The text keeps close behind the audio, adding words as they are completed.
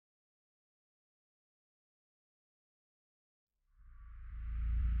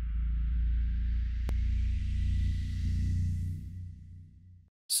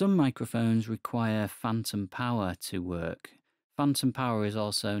Some microphones require phantom power to work. Phantom power is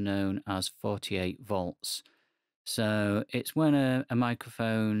also known as 48 volts. So it's when a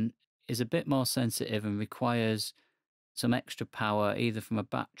microphone is a bit more sensitive and requires some extra power, either from a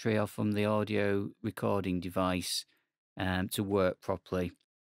battery or from the audio recording device, to work properly.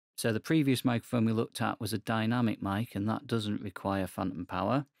 So the previous microphone we looked at was a dynamic mic, and that doesn't require phantom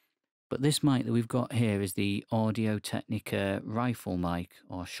power. But this mic that we've got here is the Audio Technica rifle mic,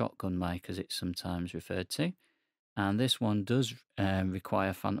 or shotgun mic as it's sometimes referred to. And this one does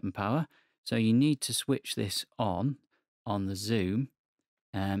require phantom power. So you need to switch this on the zoom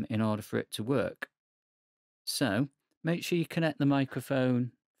in order for it to work. So make sure you connect the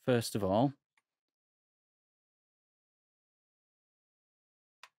microphone first of all.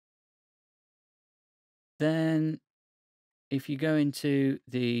 Then if you go into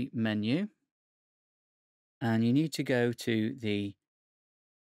the menu, and you need to go to the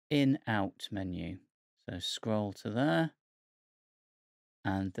in-out menu. So scroll to there,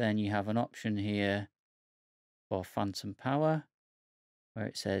 and then you have an option here for phantom power, where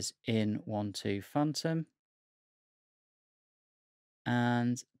it says in 1-2 phantom.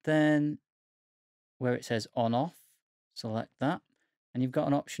 And then where it says on off, select that. And you've got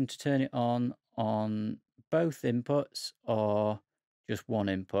an option to turn it on both inputs or just one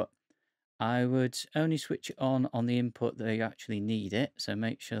input. I would only switch it on the input that you actually need it. So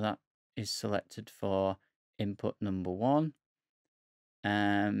make sure that is selected for input number 1.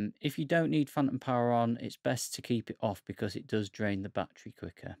 If you don't need phantom power on, it's best to keep it off because it does drain the battery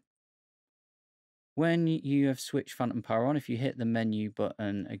quicker. When you have switched phantom power on, if you hit the menu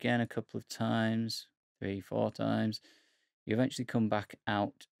button again a couple of times, 3-4 times, you eventually come back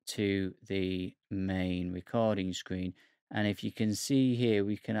out to the main recording screen. And if you can see here,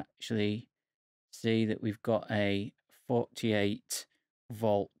 we can actually see that we've got a 48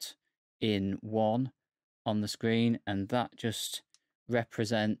 volt in 1 on the screen, and that just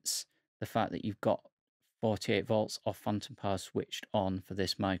represents the fact that you've got 48 volts of phantom power switched on for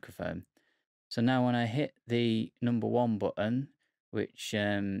this microphone. So now when I hit the number 1 button, which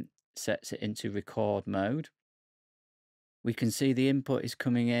sets it into record mode, we can see the input is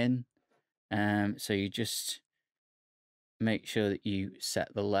coming in. So you just make sure that you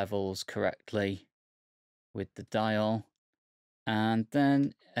set the levels correctly with the dial. And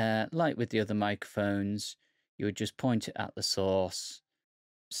then, like with the other microphones, you would just point it at the source,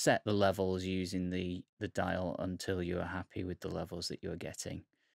 set the levels using the dial until you are happy with the levels that you're getting.